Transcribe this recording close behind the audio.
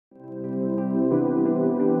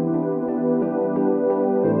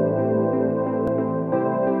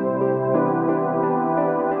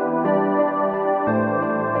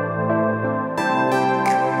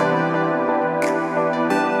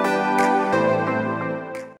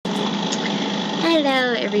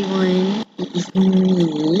Hello everyone, it is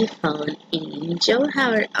me, Fallen Angel.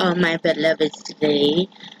 How are all my beloveds today?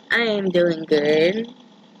 I am doing good.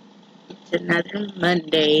 It's another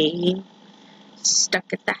Monday.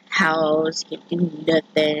 Stuck at the house, can't do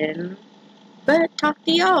nothing but talk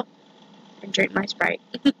to y'all and drink my Sprite.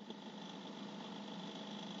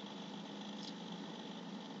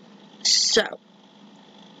 So,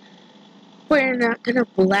 we're not gonna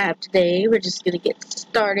blab today, we're just gonna get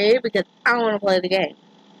started because I wanna play the game.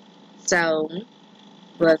 So,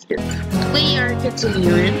 let's get started. We are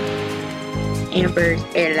continuing Amber's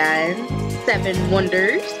Airline 7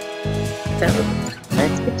 Wonders. So,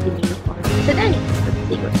 let's continue on today. Let's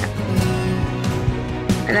see what's happening.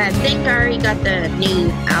 And I think I already got the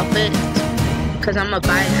new outfits, because I'm gonna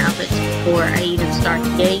buy the outfits before I even start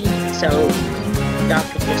the game, so y'all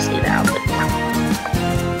can just see the outfits now.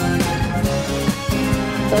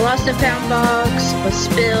 The lost and found box was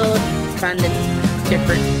spilled. Finding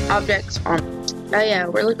different objects on. Oh yeah,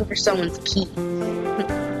 we're looking for someone's key.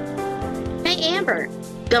 Hey Amber,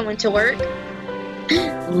 going to work?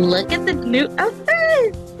 Look at the new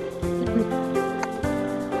outfit.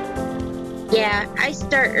 Yeah, I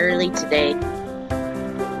start early today.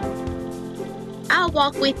 I'll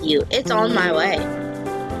walk with you. It's on my way.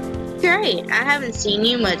 Great, I haven't seen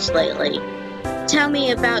you much lately. Tell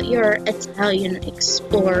me about your Italian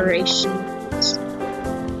explorations.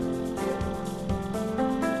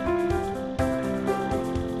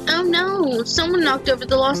 Oh no, someone knocked over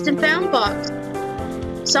the lost and found box.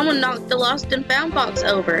 Someone knocked the lost and found box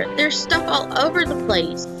over. There's stuff all over the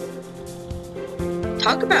place.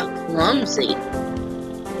 Talk about clumsy.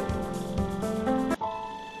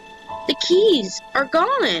 The keys are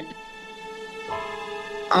gone.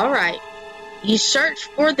 Alright. You search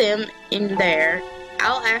for them in there.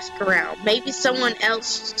 I'll ask around. Maybe someone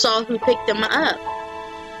else saw who picked them up.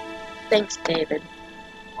 Thanks, David.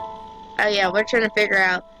 Oh yeah, we're trying to figure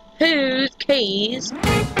out whose keys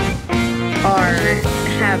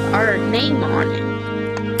have our name on it.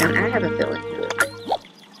 And I have a feeling who it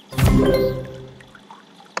is.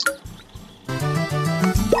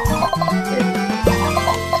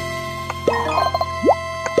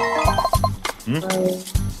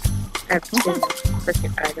 I have 2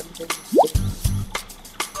 freaking items in this game.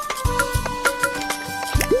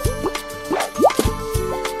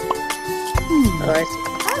 Oh, I see.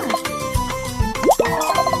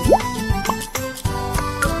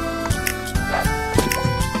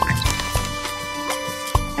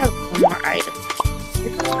 I have 1 more item.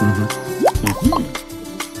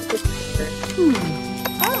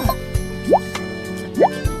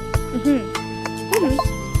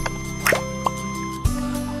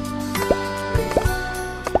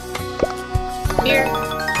 Here.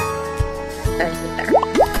 There.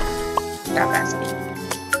 Stop asking.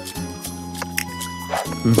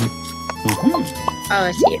 Oh,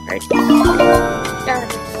 I see it right there. Got it.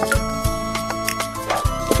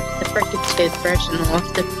 The frickin' toothbrush and the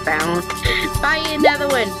lost and found. Buy another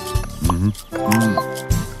one.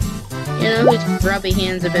 You know whose grubby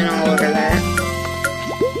hands have been all over that?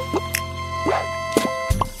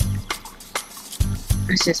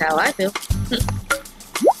 That's just how I feel.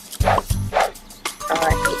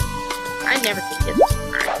 I never think it's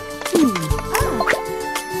alright.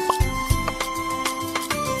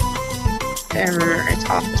 I remember it's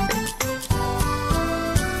opposite.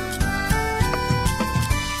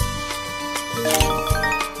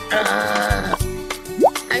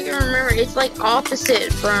 I can remember it's like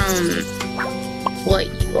opposite from what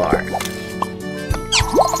you are.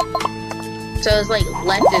 So it's like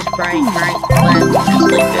left is right, left is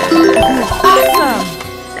like awesome!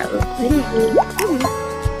 That was pretty cool.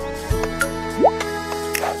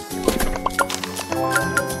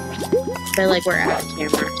 I feel like we're out of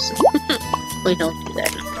cameras. We don't do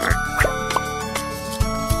that anymore.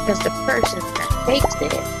 Because the person that takes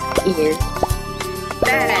it is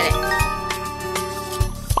bad at it.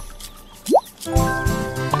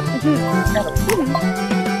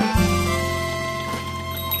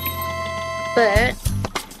 But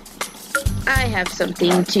I have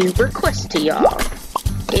something to request to y'all.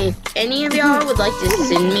 If any of y'all would like to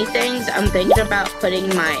send me things, I'm thinking about putting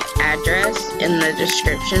my address in the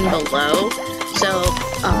description below, so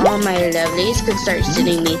all my lovelies can start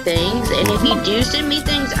sending me things. And if you do send me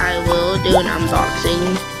things, I will do an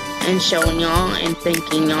unboxing and showing y'all and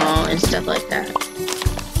thanking y'all and stuff like that.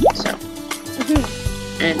 So,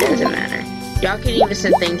 and it doesn't matter. Y'all can even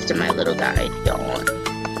send things to my little guy if y'all want.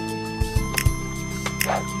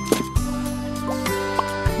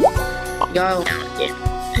 Y'all down again.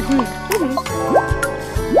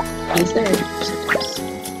 He's there.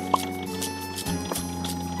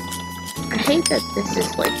 I hate that this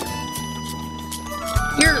is like...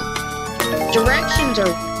 Your directions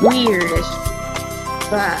are weird as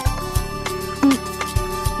fuck.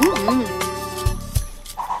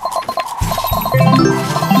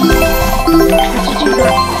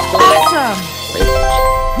 Awesome!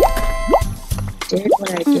 Did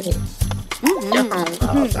what I did.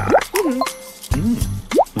 Oh god.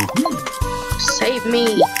 Save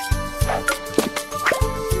me.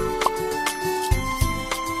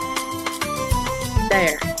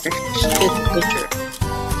 There. There's a good picture.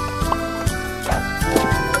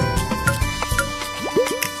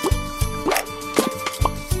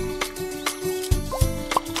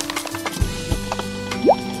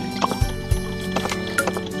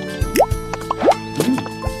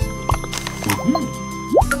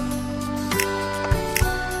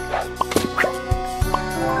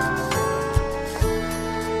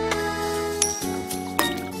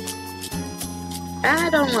 I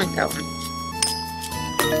don't like that one.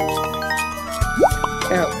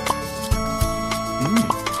 Go.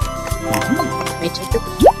 Let me take it.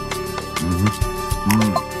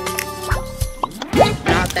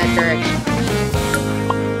 Not that direction.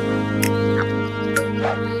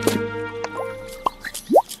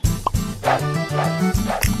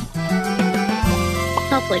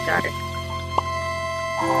 Hopefully got it.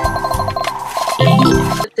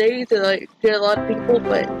 The day to like get a lot of people,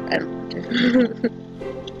 but I don't.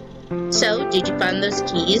 So, did you find those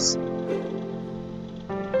keys?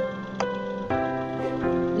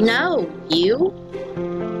 No, you?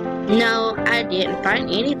 No, I didn't find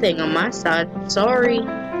anything on my side. Sorry.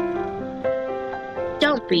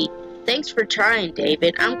 Don't be. Thanks for trying,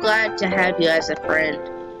 David. I'm glad to have you as a friend.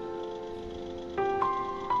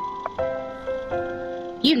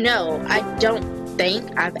 You know, I don't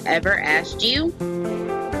think I've ever asked you.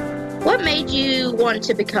 What made you want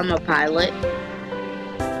to become a pilot?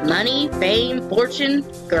 Money, fame, fortune,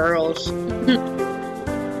 girls.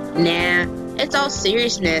 Nah, it's all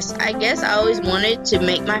seriousness. I guess I always wanted to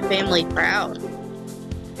make my family proud.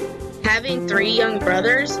 Having 3 young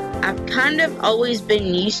brothers, I've kind of always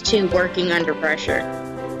been used to working under pressure.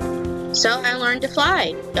 So I learned to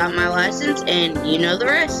fly, got my license, and you know the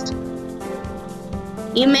rest.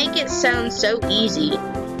 You make it sound so easy.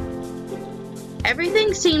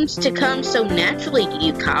 Everything seems to come so naturally to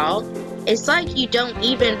you, Kyle. It's like you don't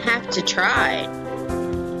even have to try.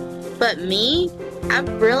 But me, I've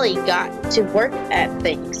really got to work at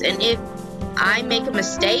things, and if I make a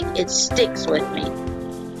mistake, it sticks with me.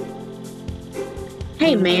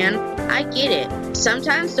 Hey man, I get it.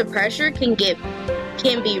 Sometimes the pressure can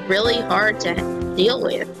be really hard to deal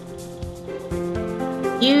with.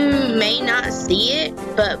 You may not see it,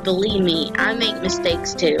 but believe me, I make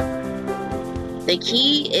mistakes too. The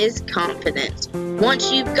key is confidence.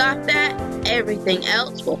 Once you've got that, everything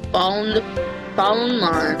else will fall in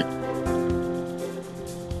line.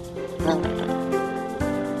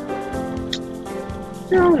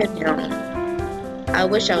 No. I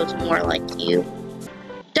wish I was more like you.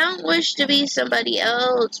 Don't wish to be somebody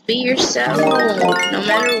else. Be yourself, no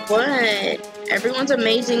matter what. Everyone's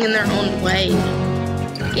amazing in their own way.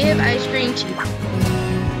 Give ice cream to...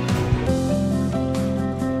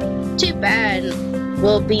 Too bad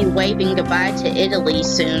we'll be waving goodbye to Italy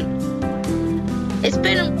soon. It's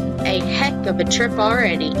been a heck of a trip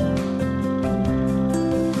already.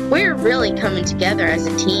 We're really coming together as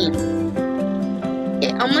a team.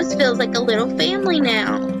 It almost feels like a little family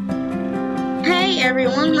now. Hey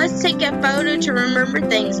everyone, let's take a photo to remember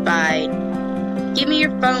things by. Give me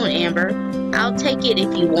your phone, Amber. I'll take it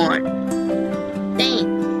if you want.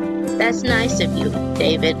 Thanks. That's nice of you,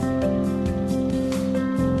 David.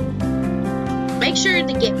 Make sure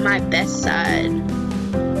to get my best side.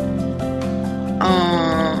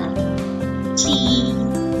 Gee.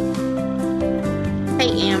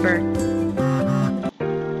 Hey, Amber.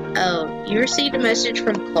 Oh, you received a message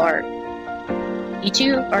from Clark. You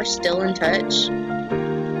two are still in touch?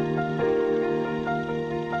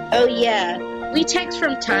 Oh yeah, we text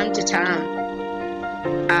from time to time.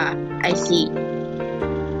 Ah, I see.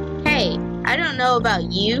 Hey, I don't know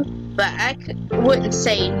about you, but I wouldn't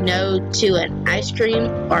say no to an ice cream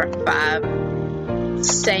or 5.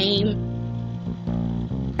 Same.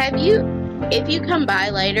 If you come by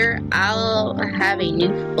later, I'll have a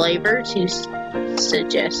new flavor to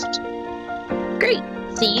suggest. Great,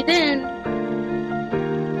 see you then.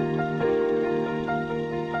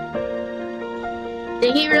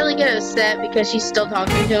 Did he really get upset because she's still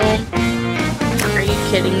talking to him? Are you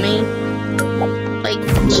kidding me? Like,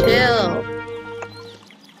 chill.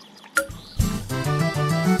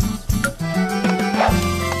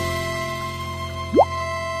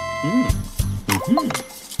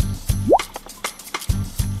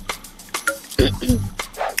 I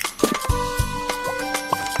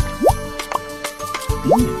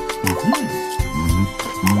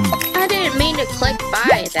didn't mean to click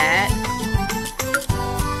by that.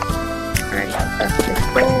 Alright,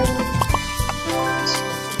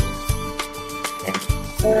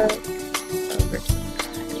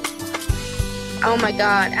 oh my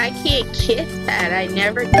god, I can't get that. I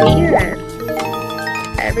never can.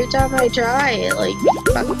 Every time I try it, like,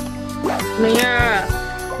 fuck me up.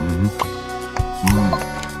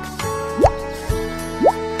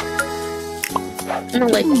 I'm gonna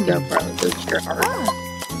let you go, bro. Lose your heart.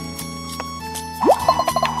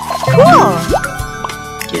 Cool.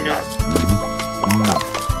 Do not.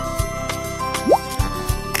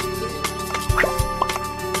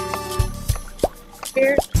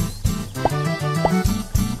 Here.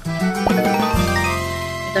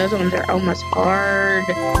 Those ones are almost hard.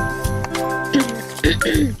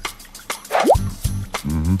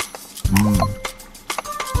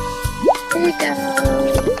 There you go.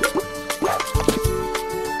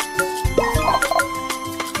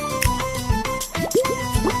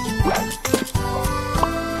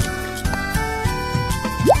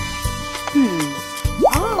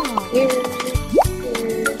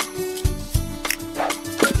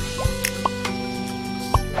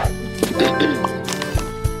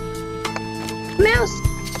 Mouse.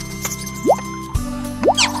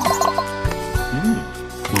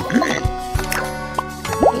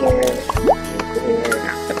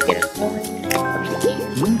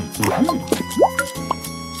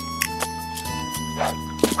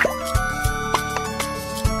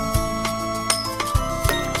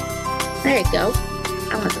 There you go.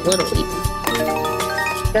 That one's a little easy.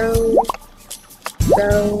 Go.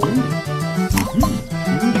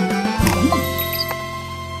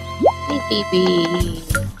 Baby.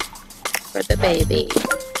 For the baby.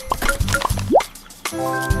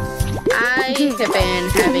 I have been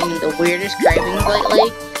having the weirdest cravings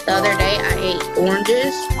lately. The other day I ate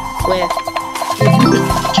oranges with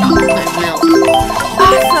chocolate milk.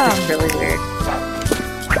 Awesome. It's really weird.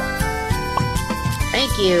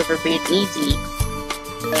 Thank you for being easy.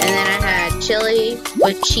 And then I had chili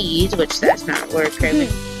with cheese, which that's not a weird craving.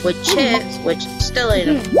 With chips, which still ain't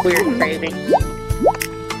a weird craving.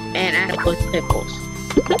 And I had it with pickles.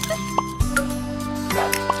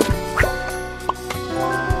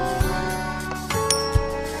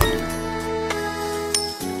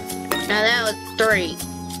 Now that was 3.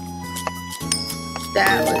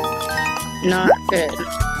 That was not good.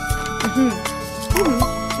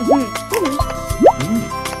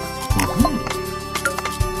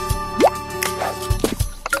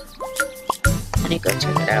 I need to go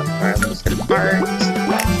check it out for at least some parts.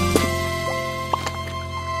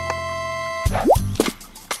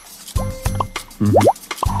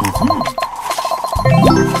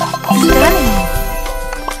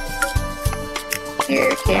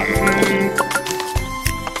 Here, Karen.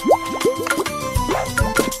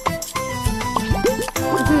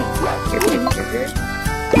 Your picture.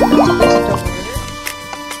 Go to the store.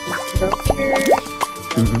 Go here.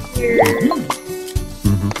 Here.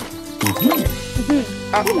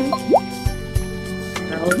 Oh.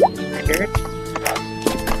 No, my dirt.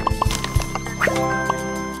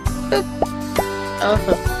 Boop. Oh,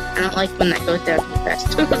 I don't like when that goes down too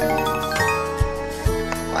fast.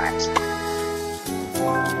 Relax.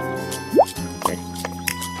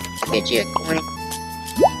 Get you a coin.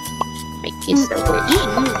 Make you so rich.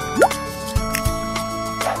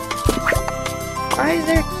 Why is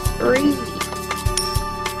there 3?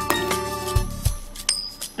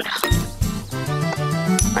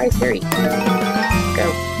 Why 3? Go.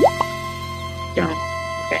 Don't.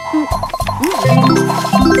 Okay.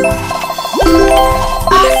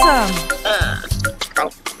 Awesome. Oh,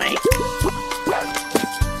 my.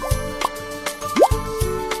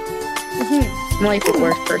 I'm like the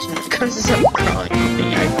worst person when it comes to something crawling with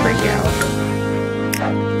me. I freak out.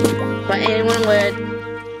 But anyone would.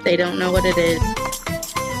 They don't know what it is.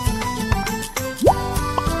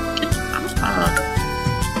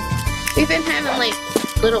 We've been having like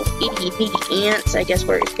little itty bitty ants, I guess,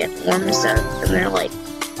 where it's getting warm and stuff, and they're like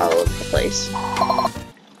all over the place.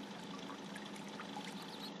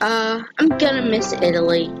 I'm gonna miss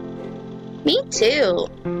Italy. Me too.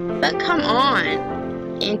 But come on.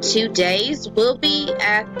 In 2 days, we'll be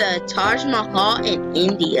at the Taj Mahal in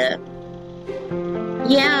India.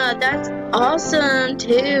 Yeah, that's awesome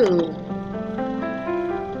too.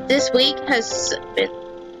 This week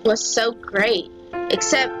was so great,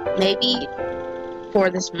 except maybe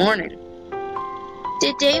for this morning.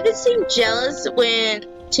 Did David seem jealous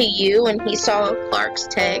to you when he saw Clark's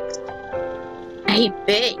text? I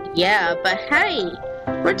bet, yeah, but hey,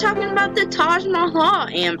 We're talking about the Taj Mahal,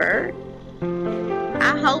 Amber.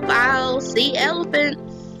 I hope I'll see elephants.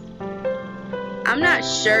 I'm not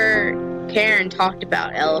sure Karen talked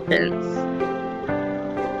about elephants.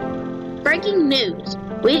 Breaking news.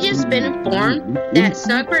 We just been informed that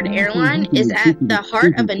Snuggford Airline is at the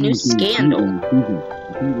heart of a new scandal.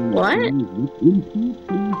 What?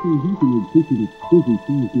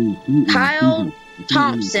 Kyle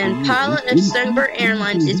Thompson, pilot of Snuggford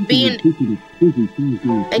Airlines, is being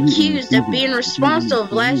accused of being responsible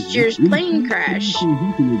for last year's plane crash.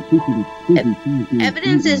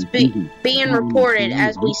 Evidence is being reported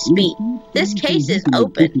as we speak. This case is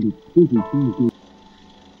open.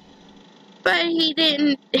 But he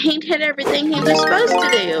did everything he was supposed to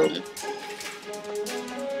do.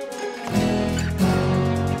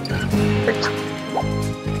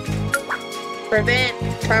 Prevent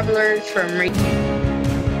travelers from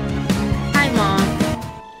Hi, Mom.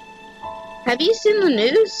 Have you seen the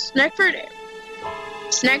news?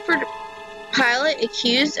 Snuggford pilot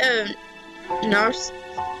accused of North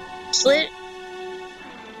Slit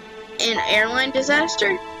in airline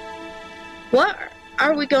disaster? What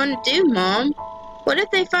are we going to do, Mom? What if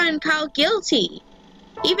they find Kyle guilty?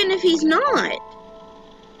 Even if he's not?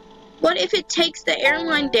 What if it takes the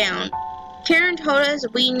airline down? Karen told us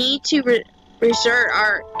we need to reassert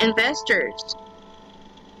our investors.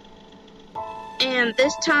 And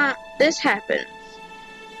this happens.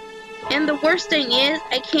 And the worst thing is,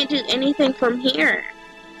 I can't do anything from here.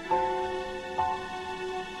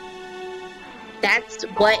 That's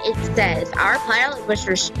what it says. Our pilot was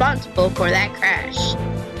responsible for that crash.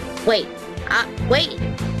 Wait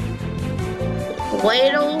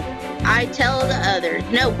till I tell the others.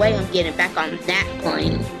 No way I'm getting back on that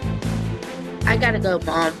plane. I gotta go,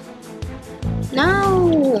 Mom.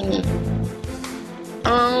 No.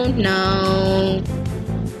 Oh no.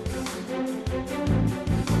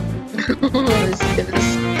 This is gonna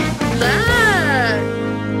suck.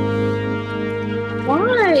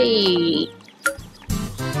 Why?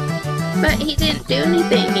 But he didn't do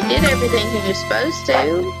anything. He did everything he was supposed to.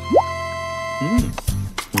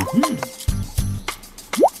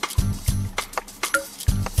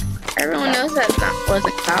 Everyone knows that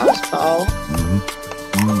wasn't Kyle's fault.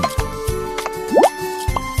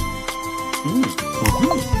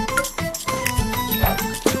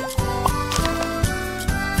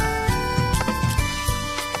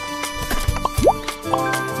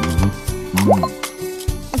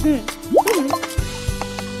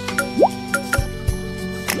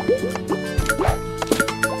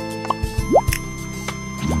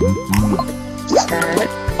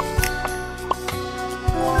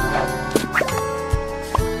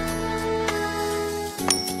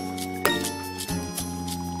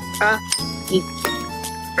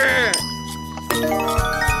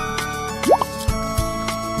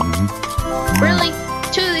 Really?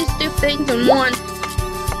 Two of these stupid things in one.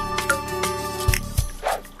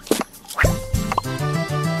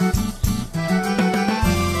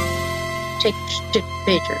 Take a stupid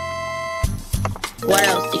picture. What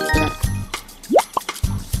else do you want?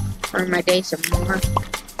 For my day some more.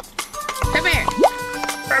 Come here!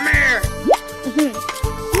 Come here!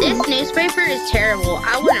 This newspaper is terrible.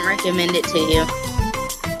 I wouldn't recommend it to you.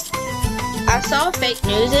 I saw fake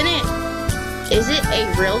news in it. Is it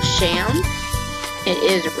a real sham? It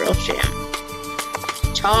is a real sham.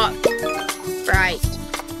 Chalk. Right.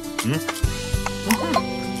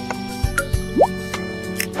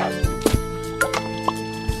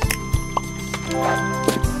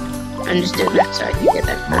 I'm just doing that so I can get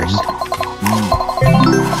that first.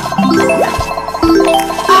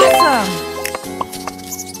 Awesome!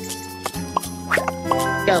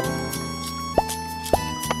 Go.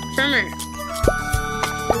 Come here.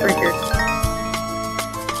 Right here.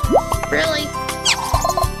 Really?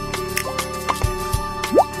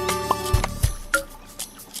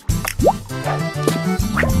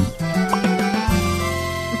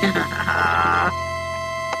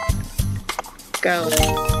 Go.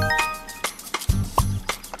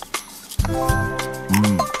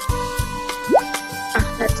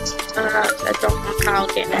 That sucks. I don't want Kyle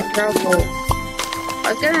getting in trouble.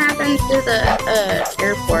 What's gonna happen to the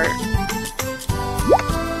airport?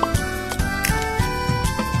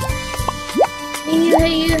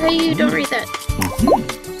 Hey you, don't read that.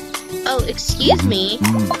 Oh, excuse me.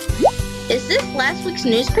 Is this last week's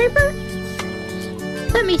newspaper?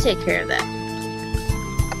 Let me take care of that.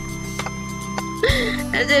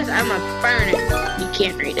 As if I'm a burn it. You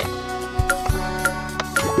can't read it.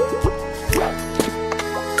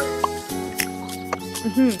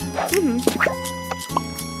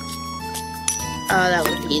 Oh, that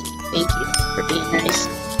was easy. Thank you for being nice.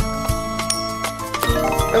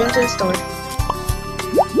 going to the store.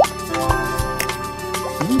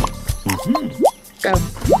 Go.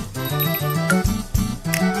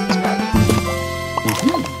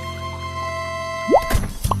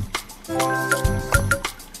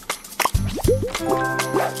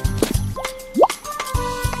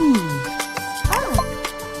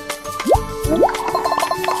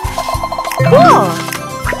 Cool.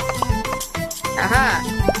 Aha.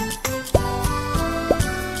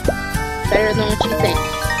 Better than what you think.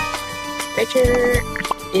 Picture.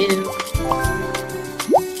 Do.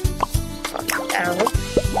 Out.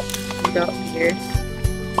 Go up here.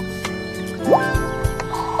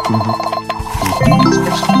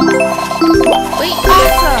 Wait,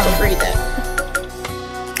 Awesome. read that.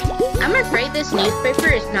 I'm afraid this newspaper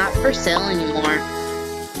is not for sale anymore.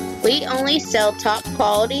 We only sell top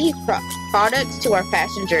quality products to our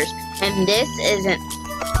passengers, and this isn't.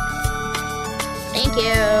 Thank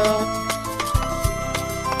you.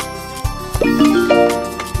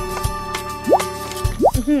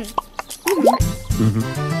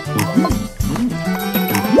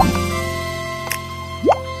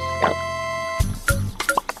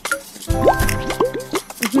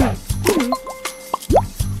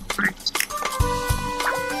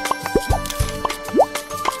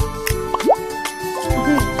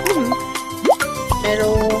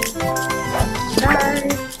 Middle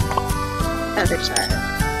side, other side.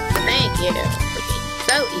 Thank you.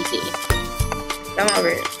 So easy. Come over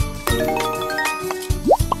here.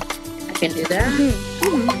 I can do that.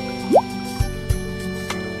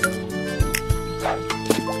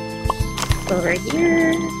 Go right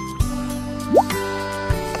here.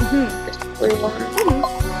 This blue one.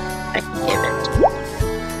 I can give it.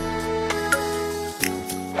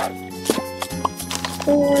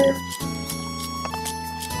 4.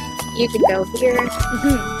 You can go here.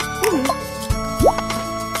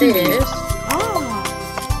 This.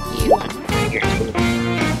 You want here too.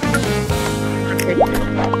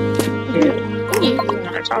 You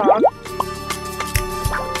want to talk.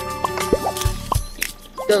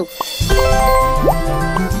 Go.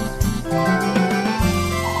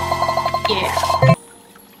 Yeah.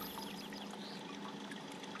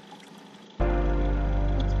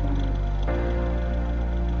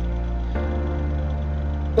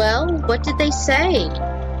 Well, what did they say?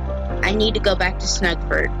 I need to go back to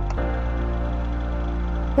Snuggford.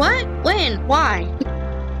 What? When? Why?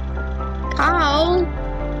 Kyle!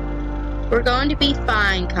 We're going to be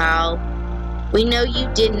fine, Kyle. We know you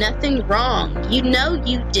did nothing wrong. You know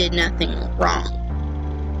you did nothing wrong.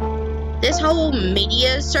 This whole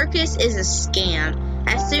media circus is a scam.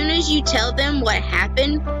 As soon as you tell them what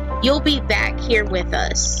happened, you'll be back here with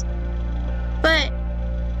us. But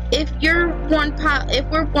if we're one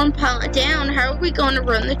pilot down, how are we going to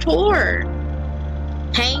run the tour?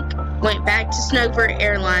 Hank went back to Snuggford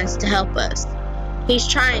Airlines to help us. He's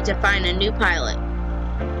trying to find a new pilot.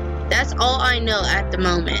 That's all I know at the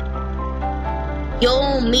moment.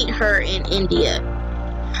 You'll meet her in India.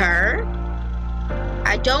 Her?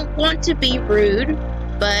 I don't want to be rude,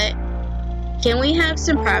 but can we have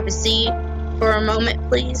some privacy for a moment,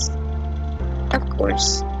 please? Of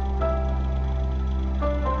course.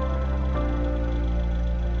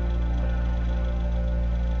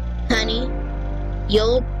 Honey,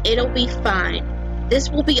 it'll be fine. This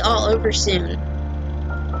will be all over soon.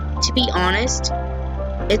 To be honest,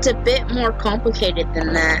 it's a bit more complicated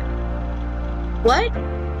than that. What?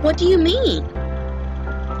 What do you mean?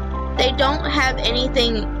 They don't have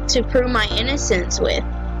anything to prove my innocence with.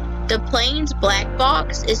 The plane's black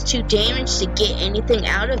box is too damaged to get anything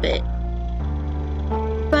out of it.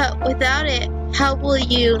 But without it, how will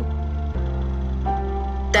you?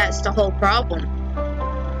 That's the whole problem.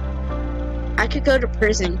 I could go to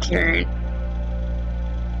prison, Karen.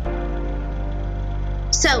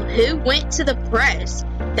 So who went to the press?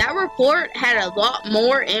 That report had a lot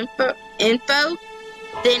more info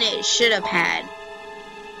than it should have had.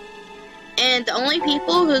 And the only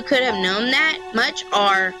people who could have known that much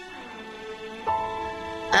are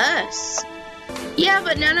us. Yeah,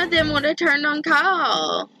 but none of them would have turned on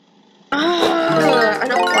Kyle. Oh, I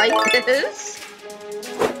don't like this.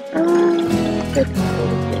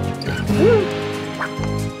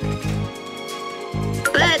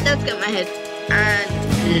 But that's got my head.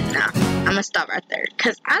 No, I'm gonna stop right there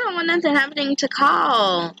because I don't want nothing happening to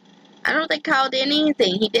Kyle. I don't think Kyle did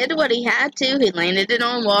anything. He did what he had to. He landed it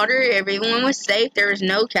on water. Everyone was safe. There was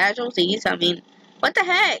no casualties. I mean, what the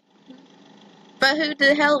heck? But who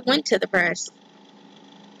the hell went to the press?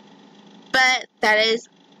 But that is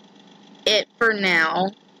it for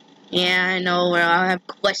now. Yeah, I know where I'll have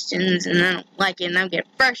questions and I don't like it and I'm getting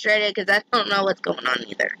frustrated because I don't know what's going on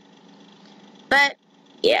either. But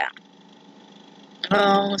yeah.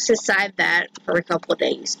 I'll decide that for a couple of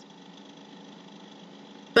days.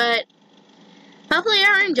 But hopefully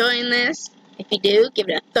you're enjoying this. If you do, give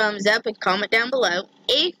it a thumbs up and comment down below.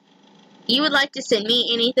 If you would like to send me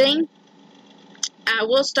anything, I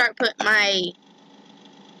will start putting my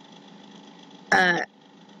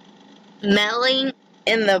mailing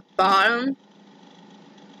in the bottom.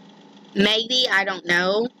 Maybe, I don't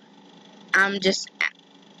know. I'm just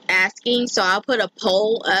asking, so I'll put a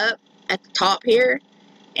poll up at the top here,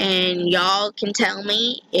 and y'all can tell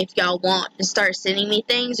me if y'all want to start sending me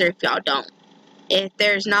things or if y'all don't. If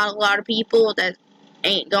there's not a lot of people that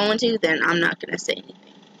ain't going to, then I'm not going to say anything.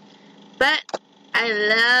 But I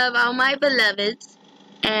love all my beloveds,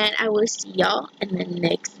 and I will see y'all in the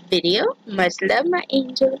next video. Much love, my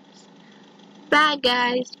angels. Bye,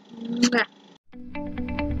 guys. Mwah.